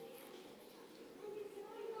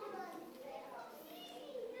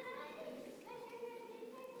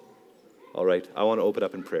All right, I want to open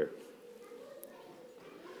up in prayer.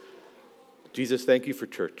 Jesus, thank you for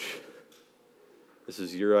church. This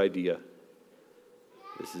is your idea.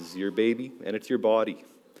 This is your baby, and it's your body.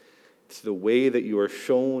 It's the way that you are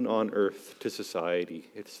shown on earth to society.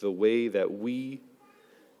 It's the way that we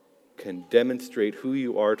can demonstrate who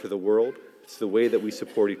you are to the world. It's the way that we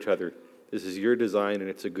support each other. This is your design, and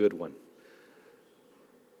it's a good one.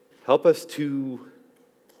 Help us to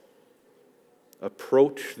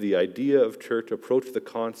approach the idea of church, approach the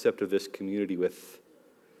concept of this community with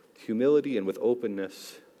humility and with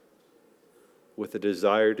openness, with a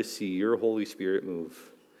desire to see your Holy Spirit move.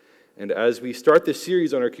 And as we start this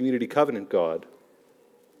series on our community covenant, God,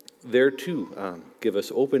 there too, give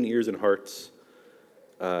us open ears and hearts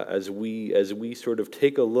as we sort of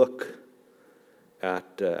take a look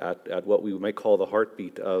at what we might call the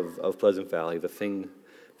heartbeat of Pleasant Valley, the thing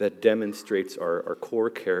that demonstrates our core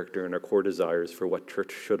character and our core desires for what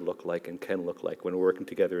church should look like and can look like when we're working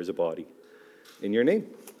together as a body. In your name,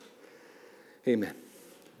 amen.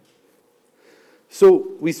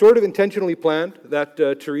 So we sort of intentionally planned that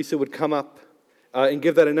Teresa would come up and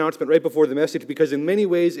give that announcement right before the message, because in many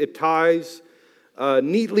ways it ties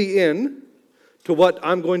neatly in to what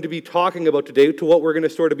I'm going to be talking about today, to what we're going to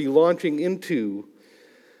sort of be launching into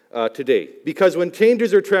today. Because when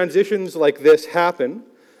changes or transitions like this happen,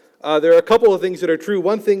 there are a couple of things that are true.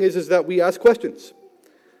 One thing is that we ask questions.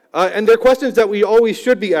 And they're questions that we always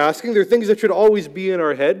should be asking. They're things that should always be in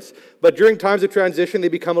our heads. But during times of transition, they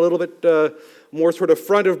become a little bit more sort of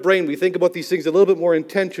front of brain. We think about these things a little bit more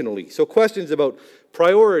intentionally. So questions about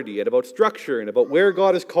priority and about structure and about where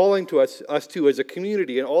God is calling to us to as a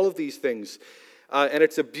community and all of these things. And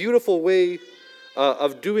it's a beautiful way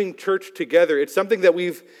of doing church together. It's something that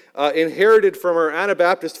we've inherited from our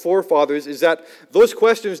Anabaptist forefathers, is that those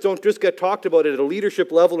questions don't just get talked about at a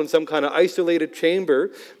leadership level in some kind of isolated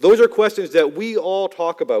chamber. Those are questions that we all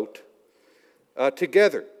talk about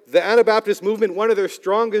together. The Anabaptist movement, one of their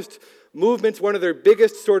strongest movements, one of their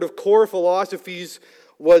biggest sort of core philosophies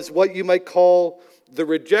was what you might call the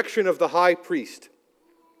rejection of the high priest.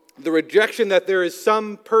 The rejection that there is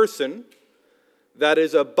some person that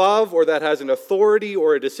is above or that has an authority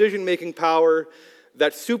or a decision-making power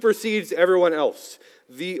that supersedes everyone else.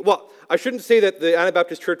 I shouldn't say that the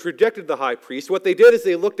Anabaptist Church rejected the high priest. What they did is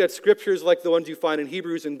they looked at scriptures like the ones you find in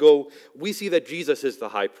Hebrews and go, we see that Jesus is the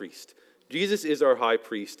high priest. Jesus is our high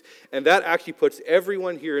priest. And that actually puts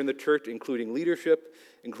everyone here in the church, including leadership,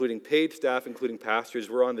 including paid staff, including pastors,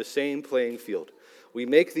 we're on the same playing field. We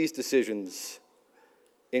make these decisions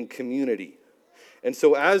in community. And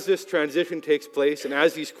so as this transition takes place, and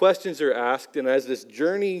as these questions are asked, and as this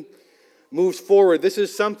journey moves forward, this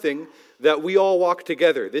is something that we all walk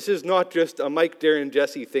together. This is not just a Mike, Darren,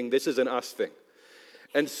 Jesse thing. This is an us thing.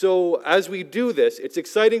 And so as we do this, it's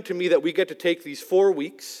exciting to me that we get to take these 4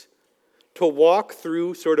 weeks to walk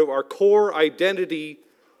through sort of our core identity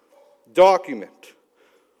document.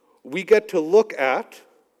 We get to look at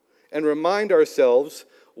and remind ourselves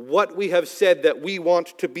what we have said that we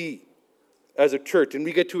want to be as a church, and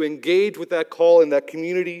we get to engage with that call in that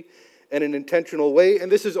community in an intentional way.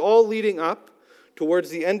 And this is all leading up towards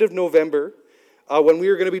the end of November when we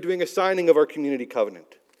are going to be doing a signing of our community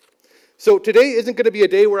covenant. So today isn't going to be a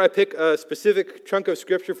day where I pick a specific chunk of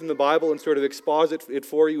scripture from the Bible and sort of exposit it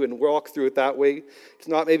for you and walk through it that way. It's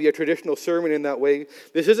not maybe a traditional sermon in that way.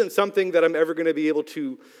 This isn't something that I'm ever going to be able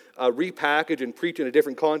to repackage and preach in a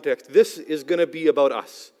different context. This is going to be about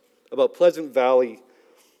us, about Pleasant Valley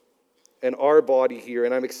and our body here,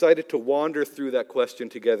 and I'm excited to wander through that question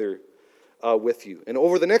together with you. And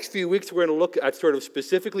over the next few weeks, we're going to look at sort of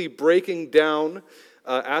specifically breaking down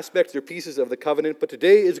aspects or pieces of the covenant, but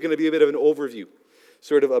today is going to be a bit of an overview,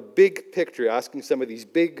 sort of a big picture, asking some of these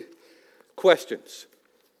big questions.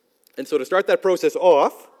 And so to start that process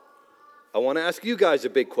off, I want to ask you guys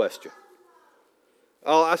a big question.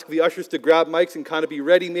 I'll ask the ushers to grab mics and kind of be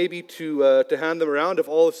ready maybe to hand them around if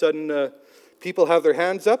all of a sudden people have their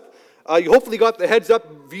hands up. You hopefully got the heads up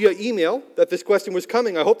via email that this question was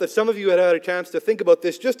coming. I hope that some of you had a chance to think about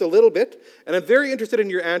this just a little bit, and I'm very interested in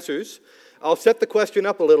your answers. I'll set the question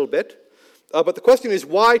up a little bit, but the question is,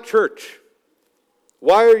 why church?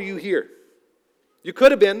 Why are you here? You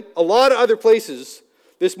could have been a lot of other places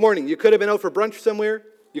this morning. You could have been out for brunch somewhere.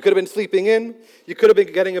 You could have been sleeping in. You could have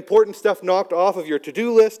been getting important stuff knocked off of your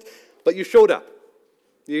to-do list, but you showed up.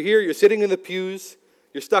 You're here, you're sitting in the pews,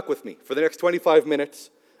 you're stuck with me for the next 25 minutes.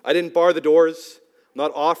 I didn't bar the doors. I'm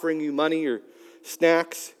not offering you money or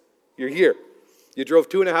snacks. You're here. You drove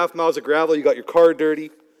 2.5 miles of gravel. You got your car dirty.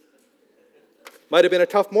 Might have been a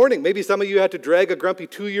tough morning. Maybe some of you had to drag a grumpy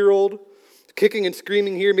 2-year-old kicking and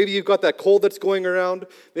screaming here. Maybe you've got that cold that's going around.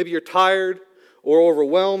 Maybe you're tired or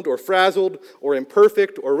overwhelmed or frazzled or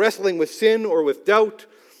imperfect or wrestling with sin or with doubt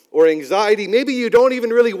or anxiety. Maybe you don't even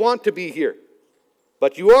really want to be here,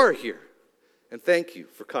 but you are here. And thank you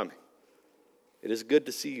for coming. It is good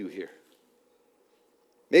to see you here.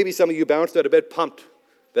 Maybe some of you bounced out of bed pumped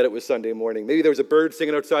that it was Sunday morning. Maybe there was a bird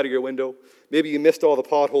singing outside of your window. Maybe you missed all the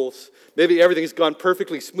potholes. Maybe everything's gone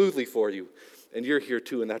perfectly smoothly for you, and you're here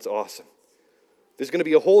too, and that's awesome. There's going to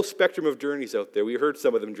be a whole spectrum of journeys out there. We heard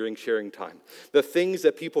some of them during sharing time. The things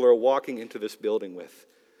that people are walking into this building with.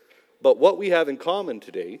 But what we have in common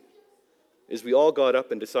today is we all got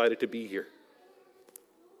up and decided to be here.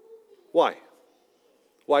 Why?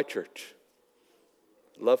 Why church?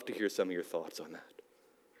 Love to hear some of your thoughts on that.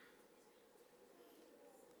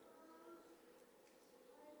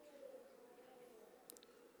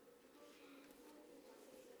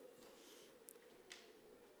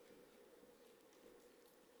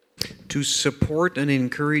 To support and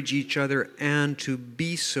encourage each other, and to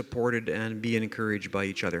be supported and be encouraged by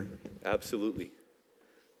each other. Absolutely.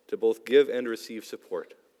 To both give and receive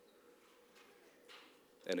support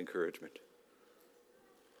and encouragement.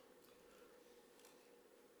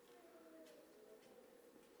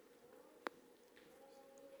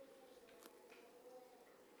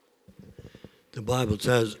 The Bible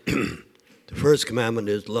says the first commandment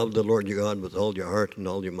is love the Lord your God with all your heart and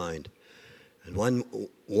all your mind.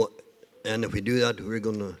 And if we do that, we're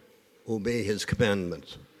going to obey his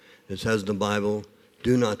commandments. It says in the Bible,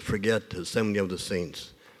 do not forget the assembly of the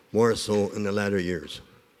saints, more so in the latter years.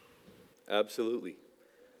 Absolutely.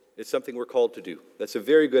 It's something we're called to do. That's a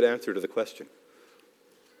very good answer to the question.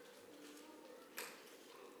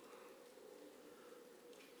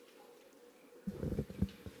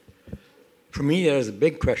 For me, there's a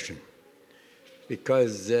big question,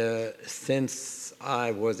 because since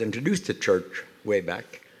I was introduced to church way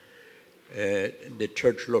back, the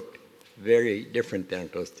church looked very different than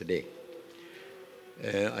it does today.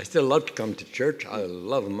 I still love to come to church. I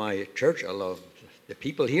love my church. I love the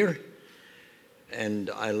people here. And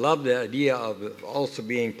I love the idea of also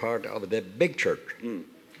being part of the big church,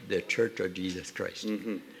 the Church of Jesus Christ.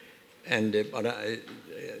 Mm-hmm. And but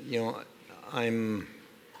I'm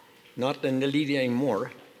not in the lead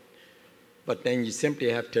anymore. But then you simply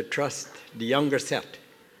have to trust the younger set,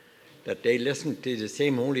 that they listen to the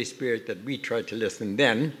same Holy Spirit that we tried to listen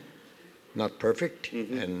then. Not perfect,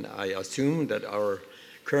 and I assume that our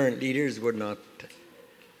current leaders would not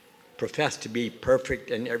profess to be perfect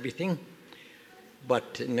in everything.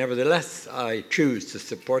 But nevertheless, I choose to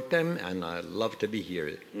support them, and I love to be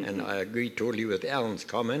here. And I agree totally with Alan's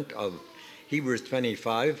comment of Hebrews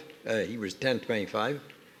 10:25,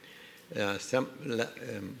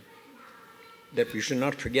 that we should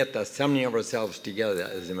not forget the assembling of ourselves together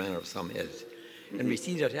as the manner of some is. And we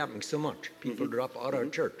see that happening so much. People drop out of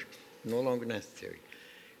church, no longer necessary.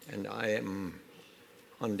 And I am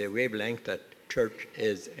on the wavelength that church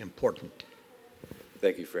is important.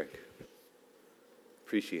 Thank you, Frank.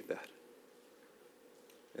 Appreciate that.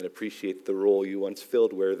 And appreciate the role you once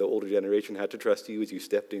filled where the older generation had to trust you as you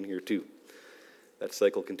stepped in here too. That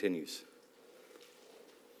cycle continues.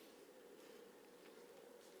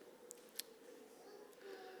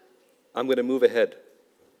 I'm going to move ahead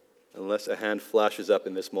unless a hand flashes up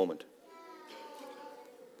in this moment.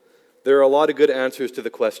 There are a lot of good answers to the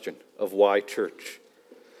question of why church.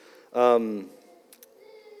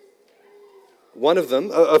 One of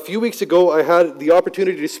them, a few weeks ago, I had the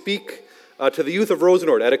opportunity to speak to the youth of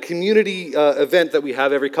Rosenord at a community event that we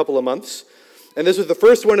have every couple of months. And this was the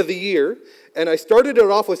first one of the year. And I started it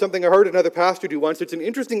off with something I heard another pastor do once. It's an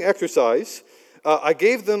interesting exercise. I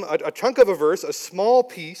gave them a chunk of a verse, a small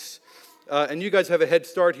piece. And you guys have a head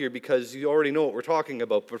start here because you already know what we're talking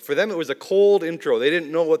about. But for them, it was a cold intro. They didn't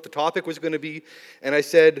know what the topic was going to be. And I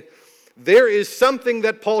said, there is something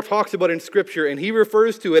that Paul talks about in Scripture, and he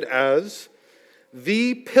refers to it as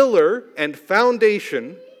the pillar and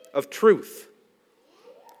foundation of truth.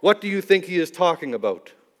 What do you think he is talking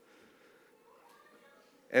about?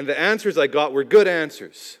 And the answers I got were good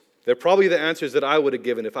answers. They're probably the answers that I would have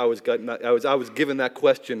given if I was given that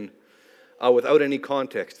question without any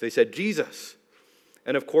context. They said Jesus.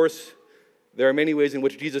 And of course, there are many ways in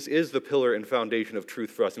which Jesus is the pillar and foundation of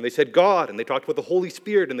truth for us. And they said God, and they talked about the Holy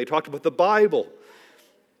Spirit, and they talked about the Bible.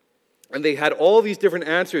 And they had all these different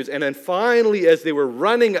answers. And then finally, as they were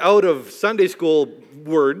running out of Sunday school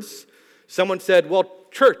words, someone said, well,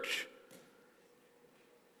 church.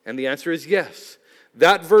 And the answer is yes.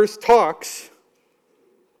 That verse talks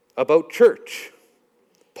about church.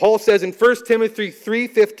 Paul says in 1 Timothy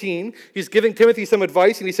 3:15, he's giving Timothy some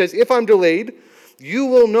advice, and he says, if I'm delayed, you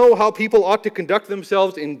will know how people ought to conduct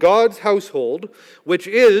themselves in God's household, which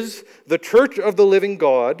is the church of the living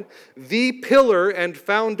God, the pillar and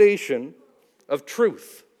foundation of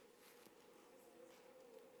truth.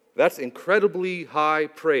 That's incredibly high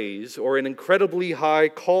praise, or an incredibly high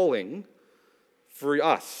calling for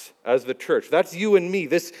us as the church. That's you and me,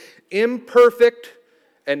 this imperfect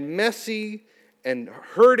and messy and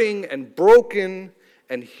hurting and broken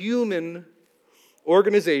and human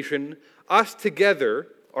organization. Us together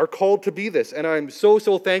are called to be this. And I'm so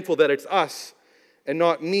thankful that it's us and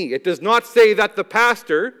not me. It does not say that the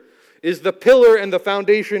pastor is the pillar and the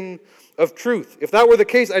foundation of truth. If that were the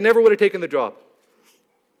case, I never would have taken the job.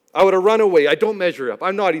 I would have run away. I don't measure up.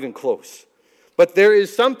 I'm not even close. But there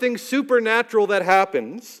is something supernatural that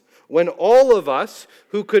happens when all of us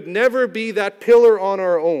who could never be that pillar on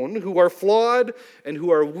our own, who are flawed and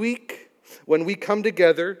who are weak, when we come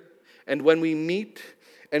together and when we meet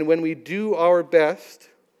and when we do our best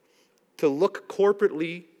to look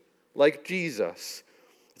corporately like Jesus.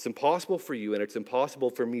 It's impossible for you and it's impossible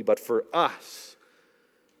for me, but for us,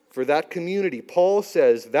 for that community, Paul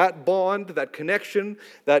says that bond, that connection,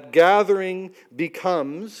 that gathering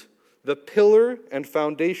becomes the pillar and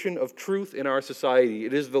foundation of truth in our society.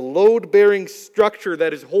 It is the load-bearing structure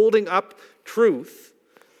that is holding up truth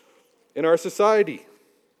in our society.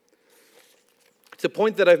 It's a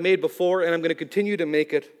point that I've made before, and I'm going to continue to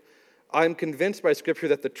make it. I'm convinced by Scripture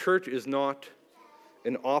that the church is not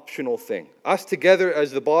an optional thing. Us together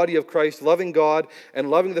as the body of Christ, loving God and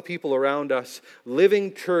loving the people around us,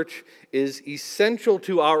 living church is essential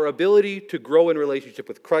to our ability to grow in relationship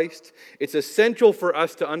with Christ. It's essential for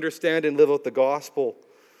us to understand and live out the gospel.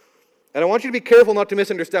 And I want you to be careful not to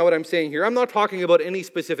misunderstand what I'm saying here. I'm not talking about any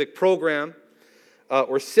specific program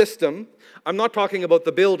or system. I'm not talking about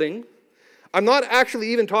the building. I'm not actually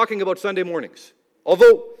even talking about Sunday mornings.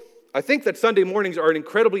 Although I think that Sunday mornings are an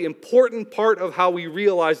incredibly important part of how we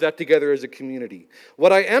realize that together as a community.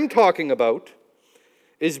 What I am talking about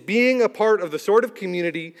is being a part of the sort of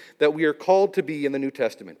community that we are called to be in the New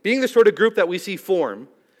Testament. Being the sort of group that we see form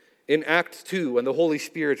in Acts 2 when the Holy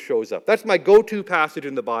Spirit shows up. That's my go-to passage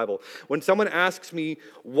in the Bible. When someone asks me,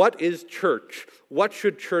 what is church? What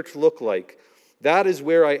should church look like? That is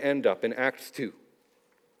where I end up in Acts 2.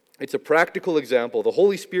 It's a practical example. The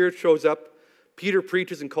Holy Spirit shows up. Peter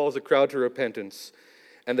preaches and calls the crowd to repentance.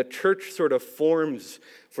 And the church sort of forms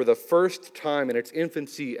for the first time in its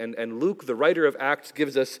infancy. And Luke, the writer of Acts,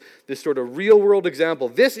 gives us this sort of real-world example.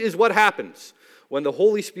 This is what happens when the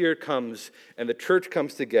Holy Spirit comes and the church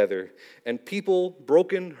comes together. And people,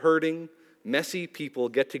 broken, hurting, messy people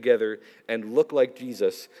get together and look like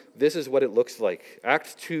Jesus. This is what it looks like.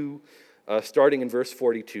 Acts 2, starting in verse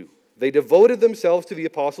 42. They devoted themselves to the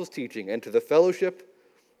apostles' teaching and to the fellowship,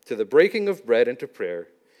 to the breaking of bread and to prayer.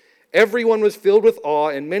 Everyone was filled with awe,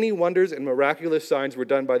 and many wonders and miraculous signs were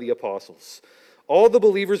done by the apostles. All the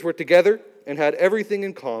believers were together and had everything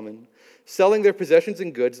in common. Selling their possessions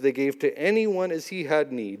and goods, they gave to anyone as he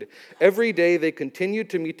had need. Every day they continued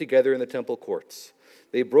to meet together in the temple courts.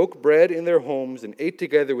 They broke bread in their homes and ate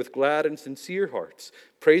together with glad and sincere hearts,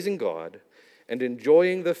 praising God and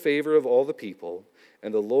enjoying the favor of all the people.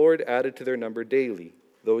 And the Lord added to their number daily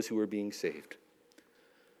those who were being saved.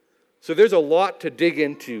 So there's a lot to dig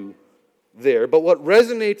into there, but what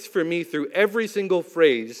resonates for me through every single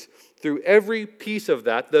phrase, through every piece of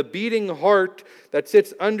that, the beating heart that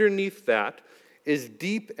sits underneath that, is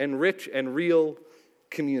deep and rich and real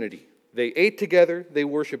community. They ate together, they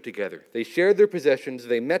worshiped together. They shared their possessions,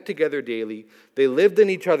 they met together daily, they lived in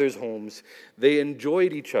each other's homes, they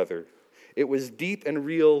enjoyed each other. It was deep and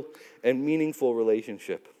real and meaningful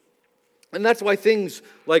relationship. And that's why things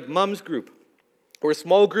like Mom's Group, or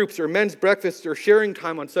small groups, or men's breakfasts, or sharing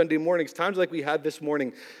time on Sunday mornings, times like we had this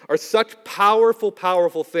morning, are such powerful,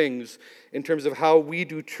 powerful things in terms of how we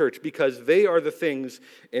do church, because they are the things,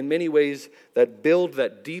 in many ways, that build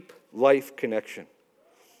that deep life connection.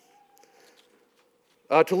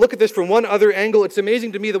 To look at this from one other angle, it's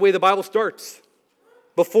amazing to me the way the Bible starts.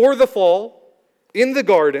 Before the fall, in the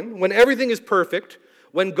garden, when everything is perfect,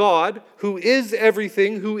 when God, who is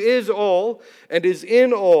everything, who is all, and is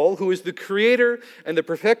in all, who is the creator and the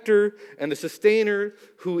perfecter and the sustainer,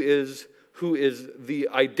 who is the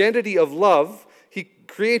identity of love, he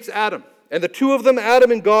creates Adam. And the two of them,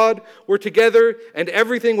 Adam and God, were together, and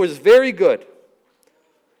everything was very good.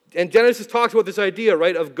 And Genesis talks about this idea,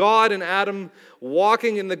 right, of God and Adam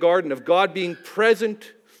walking in the garden, of God being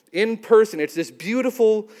present in person. It's this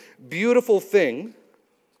beautiful, beautiful thing.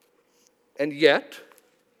 And yet,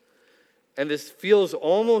 and this feels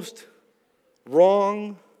almost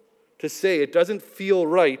wrong to say, it doesn't feel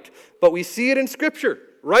right, but we see it in Scripture.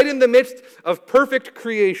 right in the midst of perfect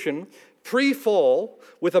creation, pre-fall,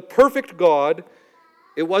 with a perfect God,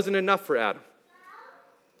 it wasn't enough for Adam.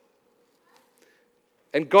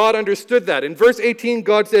 And God understood that. In verse 18,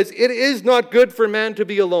 God says, "It is not good for man to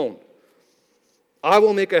be alone. I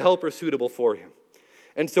will make a helper suitable for him."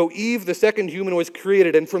 And so Eve, the second human, was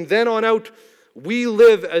created. And from then on out, we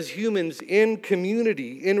live as humans in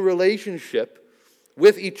community, in relationship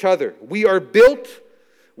with each other. We are built,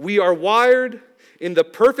 we are wired in the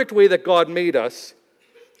perfect way that God made us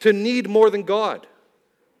to need more than God.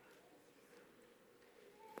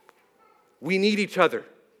 We need each other.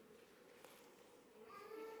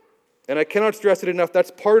 And I cannot stress it enough,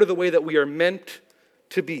 that's part of the way that we are meant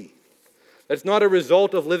to be. That's not a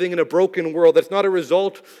result of living in a broken world. That's not a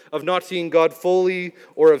result of not seeing God fully,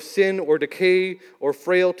 or of sin or decay or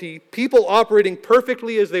frailty. People operating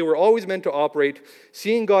perfectly as they were always meant to operate,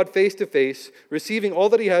 seeing God face to face, receiving all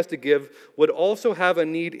that He has to give, would also have a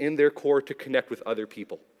need in their core to connect with other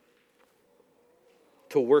people,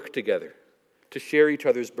 to work together, to share each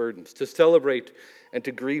other's burdens, to celebrate and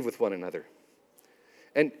to grieve with one another.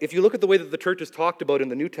 And if you look at the way that the church is talked about in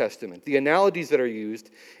the New Testament, the analogies that are used,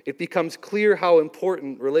 it becomes clear how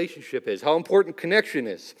important relationship is, how important connection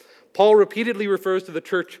is. Paul repeatedly refers to the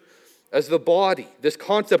church as the body, this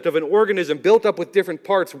concept of an organism built up with different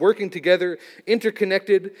parts, working together,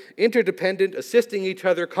 interconnected, interdependent, assisting each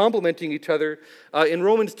other, complementing each other. In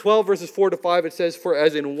Romans 12, verses 4-5, it says, "For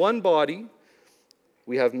as in one body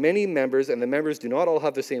we have many members, and the members do not all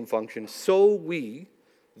have the same function, so we,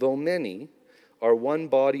 though many, are one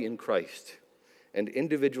body in Christ, and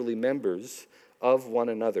individually members of one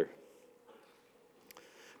another."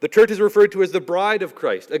 The church is referred to as the bride of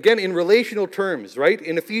Christ. Again, in relational terms, right?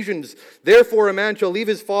 In Ephesians, "Therefore a man shall leave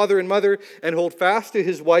his father and mother and hold fast to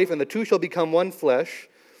his wife, and the two shall become one flesh.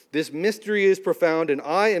 This mystery is profound, and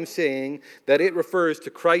I am saying that it refers to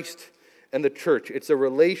Christ and the church." It's a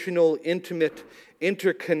relational, intimate,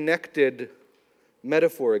 interconnected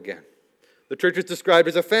metaphor again. The church is described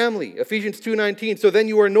as a family. Ephesians 2:19, "So then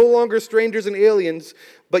you are no longer strangers and aliens,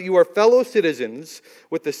 but you are fellow citizens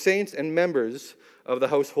with the saints and members of the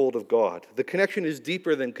household of God." The connection is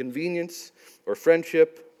deeper than convenience or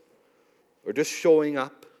friendship or just showing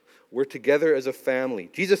up. We're together as a family.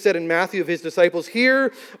 Jesus said in Matthew of his disciples,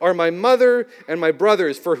 "Here are my mother and my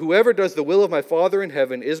brothers, for whoever does the will of my Father in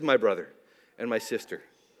heaven is my brother and my sister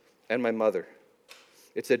and my mother."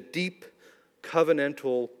 It's a deep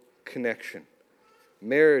covenantal connection.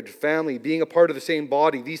 Marriage, family, being a part of the same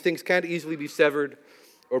body, these things can't easily be severed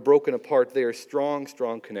or broken apart. They are strong,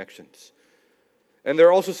 strong connections. And there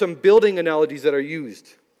are also some building analogies that are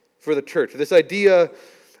used for the church. This idea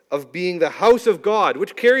of being the house of God,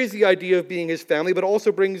 which carries the idea of being His family, but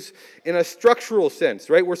also brings in a structural sense,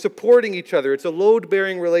 right? We're supporting each other. It's a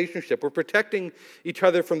load-bearing relationship. We're protecting each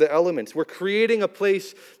other from the elements. We're creating a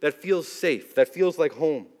place that feels safe, that feels like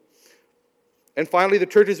home. And finally, the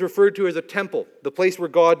church is referred to as a temple, the place where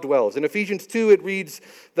God dwells. In Ephesians 2, it reads,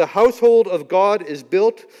 "The household of God is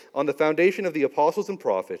built on the foundation of the apostles and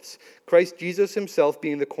prophets, Christ Jesus Himself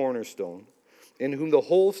being the cornerstone, in whom the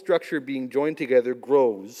whole structure being joined together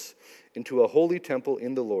grows into a holy temple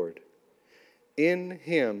in the Lord. In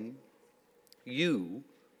Him you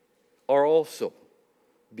are also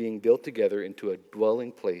being built together into a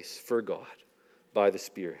dwelling place for God by the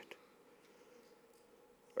Spirit."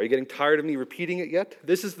 Are you getting tired of me repeating it yet?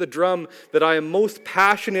 This is the drum that I am most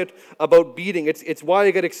passionate about beating. It's why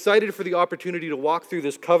I get excited for the opportunity to walk through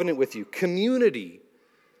this covenant with you. Community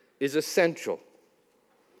is essential.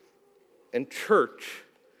 And church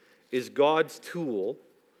is God's tool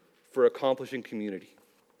for accomplishing community.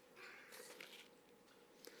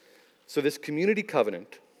 So this community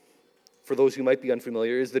covenant, for those who might be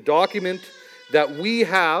unfamiliar, is the document that we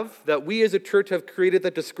as a church have created,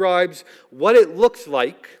 that describes what it looks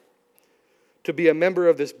like to be a member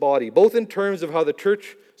of this body, both in terms of how the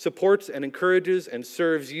church supports and encourages and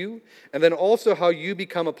serves you, and then also how you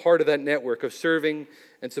become a part of that network of serving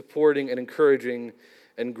and supporting and encouraging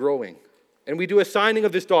and growing. And we do a signing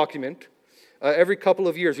of this document every couple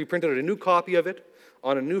of years. We print out a new copy of it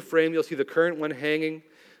on a new frame. You'll see the current one hanging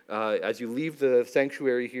as you leave the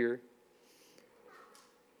sanctuary here.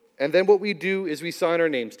 And then what we do is we sign our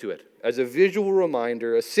names to it as a visual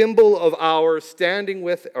reminder, a symbol of our standing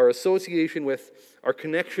with, our association with, our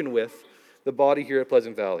connection with the body here at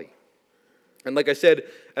Pleasant Valley. And like I said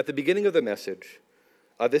at the beginning of the message,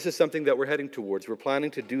 this is something that we're heading towards. We're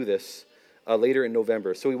planning to do this later in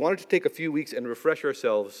November. So we wanted to take a few weeks and refresh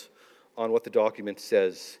ourselves on what the document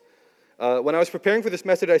says. When I was preparing for this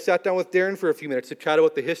message, I sat down with Darren for a few minutes to chat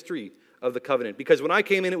about the history of the covenant, because when I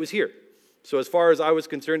came in, it was here. So as far as I was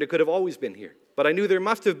concerned, it could have always been here. But I knew there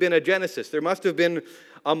must have been a genesis. There must have been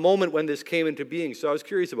a moment when this came into being. So I was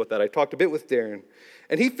curious about that. I talked a bit with Darren.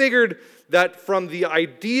 And he figured that from the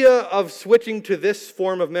idea of switching to this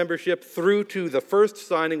form of membership through to the first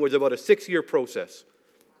signing was about a 6-year process.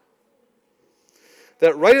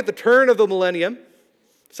 That right at the turn of the millennium,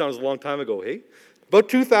 sounds a long time ago, hey? About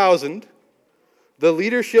 2000, the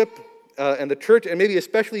leadership and the church, and maybe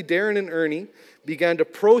especially Darren and Ernie, began to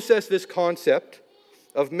process this concept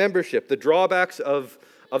of membership, the drawbacks of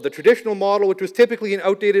the traditional model, which was typically an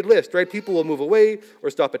outdated list, right? People will move away or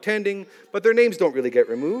stop attending, but their names don't really get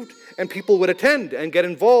removed, and people would attend and get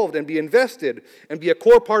involved and be invested and be a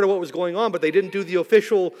core part of what was going on, but they didn't do the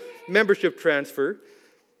official membership transfer,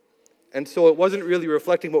 and so it wasn't really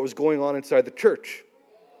reflecting what was going on inside the church.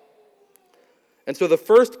 And so the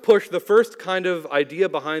first push, the first kind of idea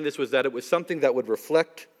behind this was that it was something that would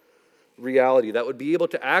reflect reality, that would be able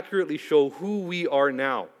to accurately show who we are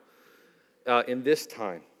now in this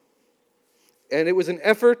time. And it was an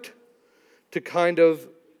effort to kind of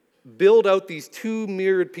build out these two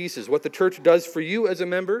mirrored pieces, what the church does for you as a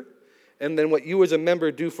member, and then what you as a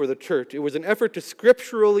member do for the church. It was an effort to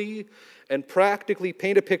scripturally and practically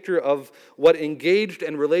paint a picture of what engaged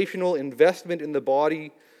and relational investment in the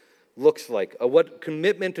body looks like, what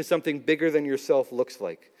commitment to something bigger than yourself looks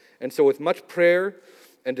like. And so with much prayer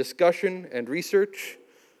and discussion and research,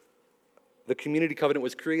 the community covenant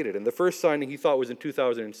was created. And the first signing he thought was in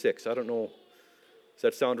 2006. I don't know, does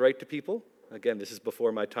that sound right to people? Again, this is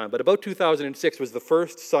before my time. But about 2006 was the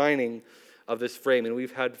first signing of this frame, and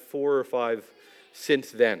we've had 4 or 5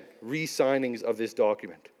 since then, re-signings of this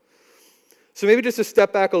document. So maybe just to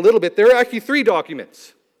step back a little bit, there are actually 3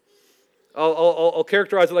 documents. I'll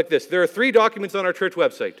characterize it like this. There are 3 documents on our church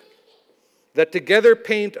website that together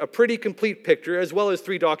paint a pretty complete picture, as well as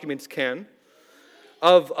 3 documents can,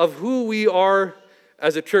 of who we are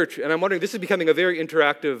as a church. And I'm wondering, this is becoming a very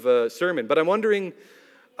interactive sermon, but I'm wondering,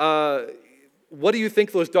 what do you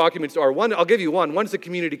think those documents are? One, I'll give you one. One's the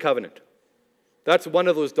community covenant. That's one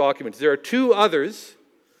of those documents. There are 2 others.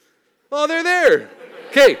 Oh, they're there.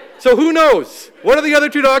 Okay, so who knows? What are the other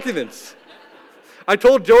 2 documents? I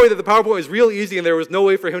told Joey that the PowerPoint was real easy and there was no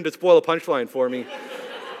way for him to spoil a punchline for me.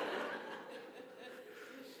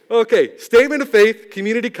 Okay, Statement of Faith,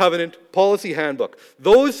 Community Covenant, Policy Handbook.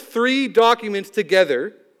 Those 3 documents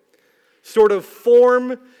together sort of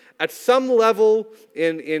form, at some level,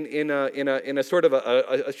 in a sort of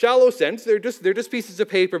a shallow sense, they're just pieces of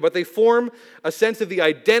paper, but they form a sense of the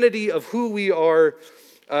identity of who we are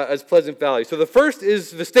as Pleasant Valley. So the first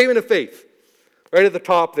is the Statement of Faith, right at the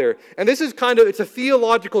top there. And this is it's a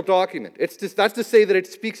theological document. That's to say that it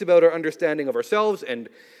speaks about our understanding of ourselves and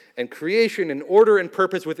creation and order and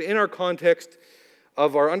purpose within our context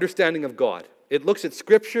of our understanding of God. It looks at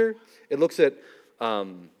Scripture. It looks at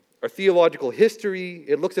our theological history.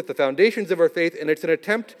 It looks at the foundations of our faith, and it's an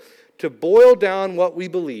attempt to boil down what we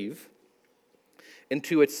believe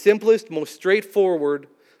into its simplest, most straightforward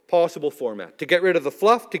possible format, to get rid of the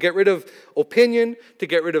fluff, to get rid of opinion, to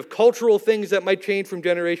get rid of cultural things that might change from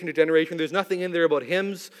generation to generation. There's nothing in there about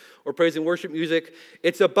hymns or praise and worship music.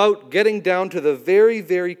 It's about getting down to the very,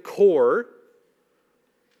 very core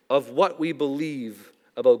of what we believe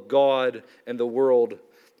about God and the world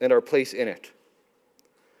and our place in it.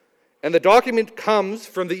 And the document comes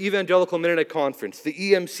from the Evangelical Mennonite Conference, the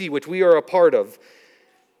EMC, which we are a part of.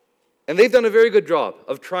 And they've done a very good job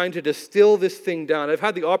of trying to distill this thing down. I've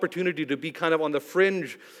had the opportunity to be kind of on the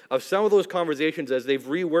fringe of some of those conversations as they've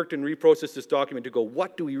reworked and reprocessed this document to go,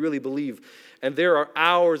 what do we really believe? And there are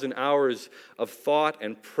hours and hours of thought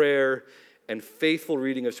and prayer and faithful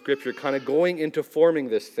reading of Scripture kind of going into forming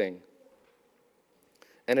this thing.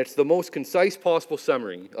 And it's the most concise possible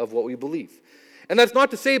summary of what we believe. And that's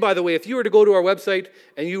not to say, by the way, if you were to go to our website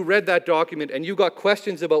and you read that document and you got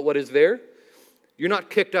questions about what is there, you're not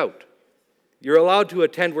kicked out. You're allowed to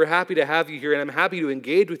attend. We're happy to have you here, and I'm happy to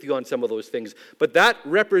engage with you on some of those things. But that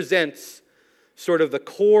represents sort of the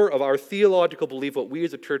core of our theological belief, what we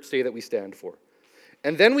as a church say that we stand for.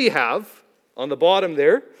 And then we have, on the bottom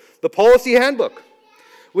there, the Policy Handbook,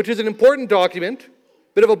 which is an important document,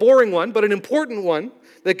 bit of a boring one, but an important one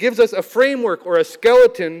that gives us a framework or a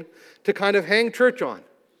skeleton to kind of hang church on.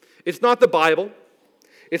 It's not the Bible.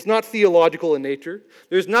 It's not theological in nature.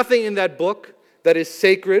 There's nothing in that book that is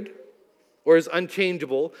sacred or is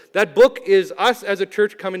unchangeable. That book is us as a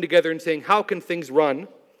church coming together and saying, how can things run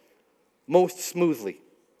most smoothly?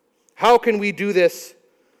 How can we do this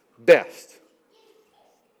best?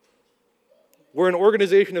 We're an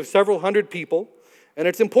organization of several hundred people, and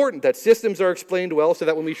it's important that systems are explained well so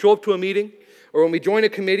that when we show up to a meeting or when we join a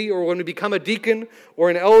committee, or when we become a deacon, or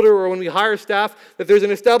an elder, or when we hire staff, that there's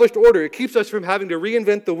an established order. It keeps us from having to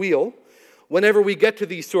reinvent the wheel whenever we get to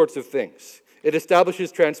these sorts of things. It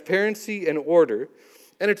establishes transparency and order,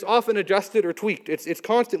 and it's often adjusted or tweaked. It's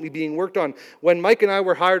constantly being worked on. When Mike and I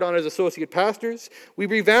were hired on as associate pastors, we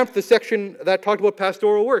revamped the section that talked about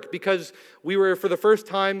pastoral work because we were, for the first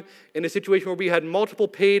time, in a situation where we had multiple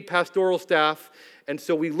paid pastoral staff, and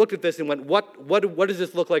so we looked at this and went, what does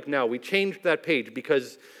this look like now? We changed that page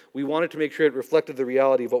because we wanted to make sure it reflected the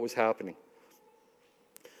reality of what was happening.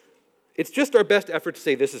 It's just our best effort to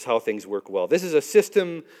say this is how things work well. This is a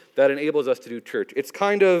system that enables us to do church. It's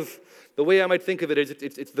kind of, the way I might think of it is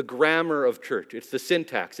it's the grammar of church. It's the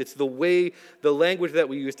syntax. It's the way, the language that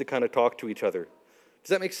we use to kind of talk to each other. Does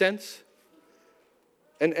that make sense?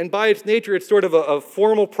 And by its nature, it's sort of a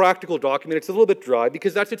formal, practical document. It's a little bit dry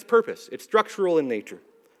because that's its purpose. It's structural in nature.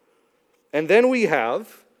 And then we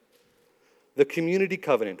have the community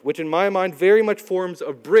covenant, which in my mind very much forms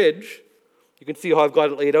a bridge. You can see how I've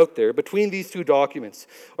got it laid out there, between these two documents.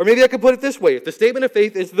 Or maybe I could put it this way. If the statement of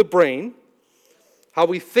faith is the brain, how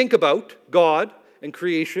we think about God and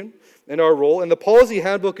creation and our role, and the policy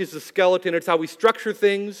handbook is the skeleton, it's how we structure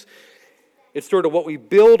things, it's sort of what we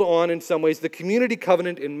build on in some ways. The community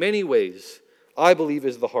covenant in many ways, I believe,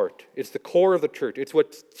 is the heart. It's the core of the church. It's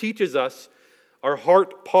what teaches us our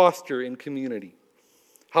heart posture in community,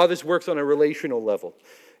 how this works on a relational level.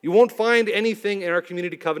 You won't find anything in our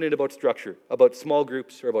community covenant about structure, about small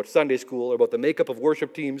groups, or about Sunday school, or about the makeup of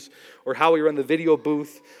worship teams, or how we run the video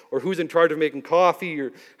booth, or who's in charge of making coffee,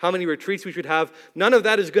 or how many retreats we should have. None of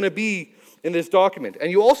that is going to be in this document.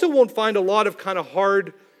 And you also won't find a lot of kind of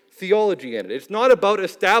hard theology in it. It's not about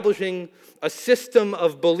establishing a system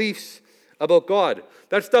of beliefs about God.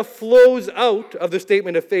 That stuff flows out of the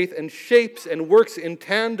statement of faith and shapes and works in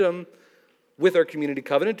tandem with our community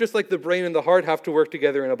covenant, just like the brain and the heart have to work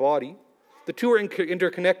together in a body. The two are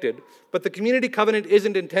interconnected, but the community covenant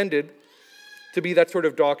isn't intended to be that sort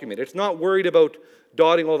of document. It's not worried about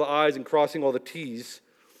dotting all the I's and crossing all the T's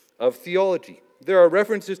of theology. There are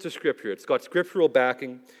references to Scripture. It's got scriptural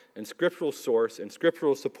backing and scriptural source and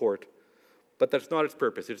scriptural support, but that's not its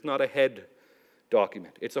purpose. It's not a head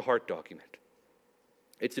document. It's a heart document.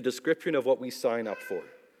 It's a description of what we sign up for.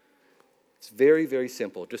 It's very, very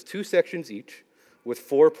simple. Just 2 sections each with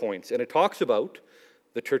 4 points. And it talks about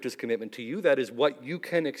the church's commitment to you. That is what you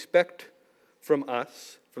can expect from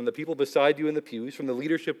us, from the people beside you in the pews, from the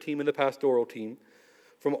leadership team and the pastoral team,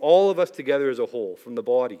 from all of us together as a whole, from the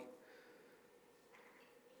body.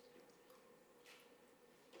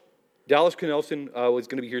 Dallas Knelson was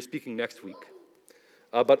going to be here speaking next week.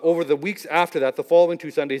 But over the weeks after that, the following 2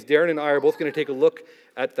 Sundays, Darren and I are both going to take a look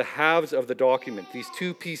at the halves of the document, these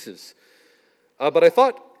 2 pieces. But I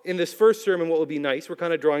thought in this first sermon what would be nice, we're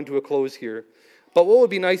kind of drawing to a close here, but what would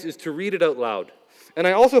be nice is to read it out loud. And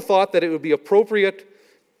I also thought that it would be appropriate,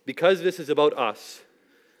 because this is about us,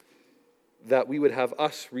 that we would have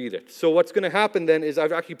us read it. So what's going to happen then is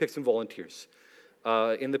I've actually picked some volunteers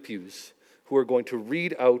in the pews who are going to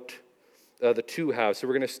read out the 2 halves. So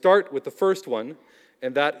we're going to start with the first one,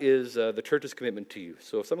 and that is the church's commitment to you.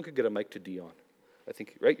 So if someone could get a mic to Dion. I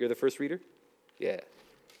think, right, you're the first reader? Yeah.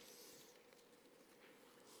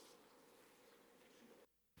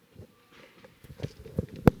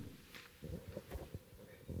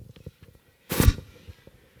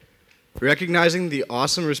 Recognizing the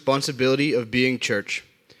awesome responsibility of being church,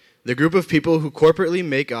 the group of people who corporately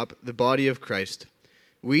make up the body of Christ,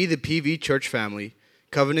 we, the PV church family,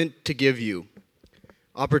 covenant to give you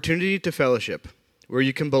opportunity to fellowship, where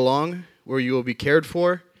you can belong, where you will be cared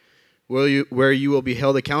for, where you will be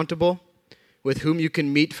held accountable, with whom you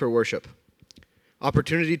can meet for worship.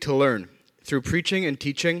 Opportunity to learn through preaching and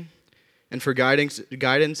teaching, and for guidance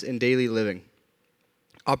in daily living.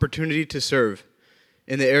 Opportunity to serve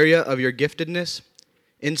in the area of your giftedness,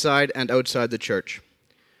 inside and outside the church.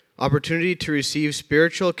 Opportunity to receive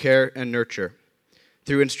spiritual care and nurture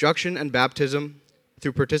through instruction and baptism,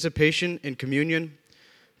 through participation in communion,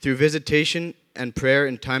 through visitation and prayer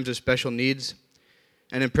in times of special needs,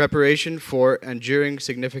 and in preparation for and during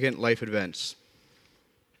significant life events.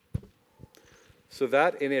 So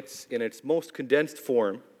that, in its most condensed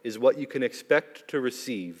form, is what you can expect to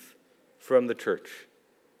receive from the church.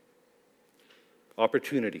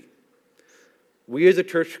 Opportunity. We as a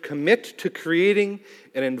church commit to creating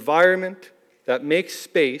an environment that makes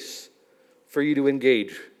space for you to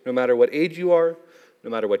engage, no matter what age you are, no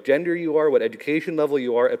matter what gender you are, what education level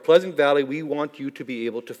you are. At Pleasant Valley, we want you to be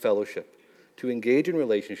able to fellowship, to engage in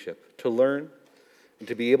relationship, to learn, and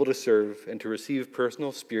to be able to serve and to receive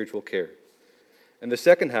personal spiritual care. And the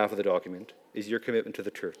second half of the document is your commitment to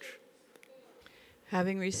the church.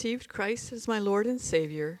 Having received Christ as my Lord and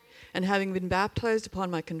Savior, and having been baptized upon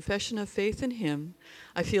my confession of faith in him,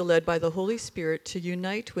 I feel led by the Holy Spirit to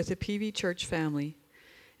unite with the PV Church family.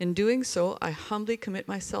 In doing so, I humbly commit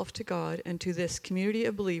myself to God and to this community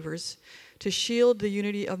of believers to shield the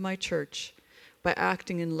unity of my church by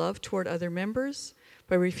acting in love toward other members,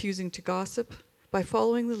 by refusing to gossip, by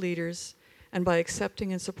following the leaders, and by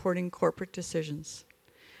accepting and supporting corporate decisions.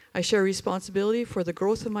 I share responsibility for the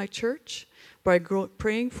growth of my church by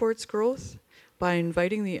praying for its growth, by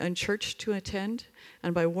inviting the unchurched to attend,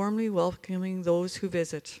 and by warmly welcoming those who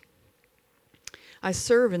visit. I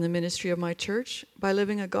serve in the ministry of my church by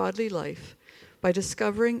living a godly life, by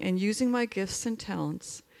discovering and using my gifts and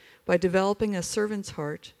talents, by developing a servant's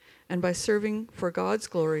heart, and by serving for God's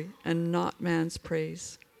glory and not man's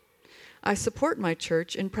praise. I support my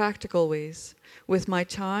church in practical ways, with my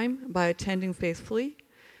time by attending faithfully,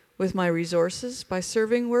 with my resources by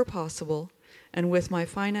serving where possible, and with my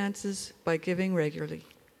finances by giving regularly.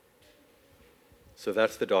 So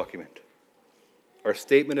that's the document. Our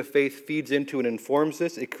statement of faith feeds into and informs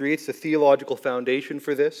this. It creates the theological foundation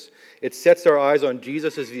for this. It sets our eyes on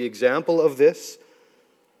Jesus as the example of this.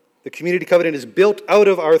 The community covenant is built out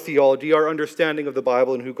of our theology, our understanding of the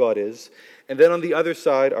Bible and who God is. And then on the other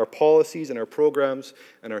side, our policies and our programs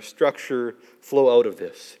and our structure flow out of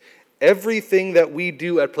this. Everything that we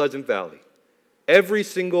do at Pleasant Valley, every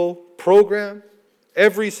single program,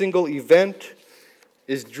 every single event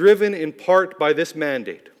is driven in part by this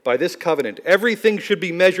mandate, by this covenant. Everything should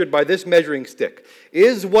be measured by this measuring stick.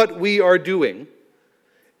 Is what we are doing,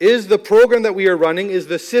 is the program that we are running, is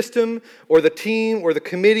the system or the team or the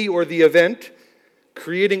committee or the event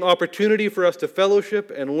creating opportunity for us to fellowship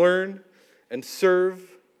and learn and serve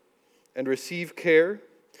and receive care?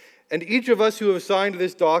 And each of us who have signed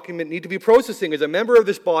this document need to be processing as a member of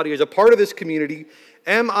this body, as a part of this community,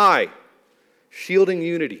 am I shielding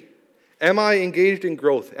unity? Am I engaged in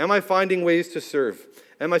growth? Am I finding ways to serve?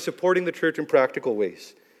 Am I supporting the church in practical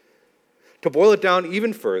ways? To boil it down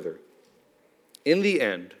even further, in the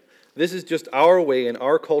end, this is just our way in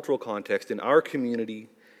our cultural context, in our community,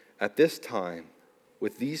 at this time,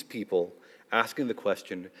 with these people, asking the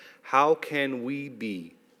question, how can we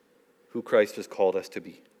be who Christ has called us to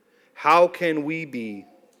be? How can we be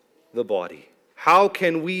the body? How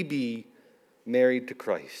can we be married to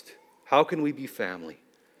Christ? How can we be family?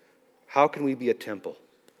 How can we be a temple?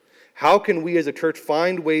 How can we as a church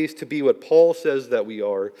find ways to be what Paul says that we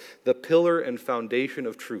are, the pillar and foundation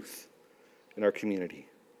of truth in our community?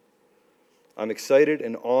 I'm excited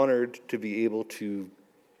and honored to be able to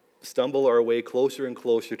stumble our way closer and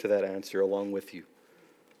closer to that answer along with you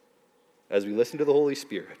as we listen to the Holy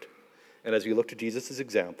Spirit and as we look to Jesus'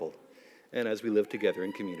 example and as we live together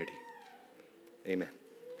in community. Amen.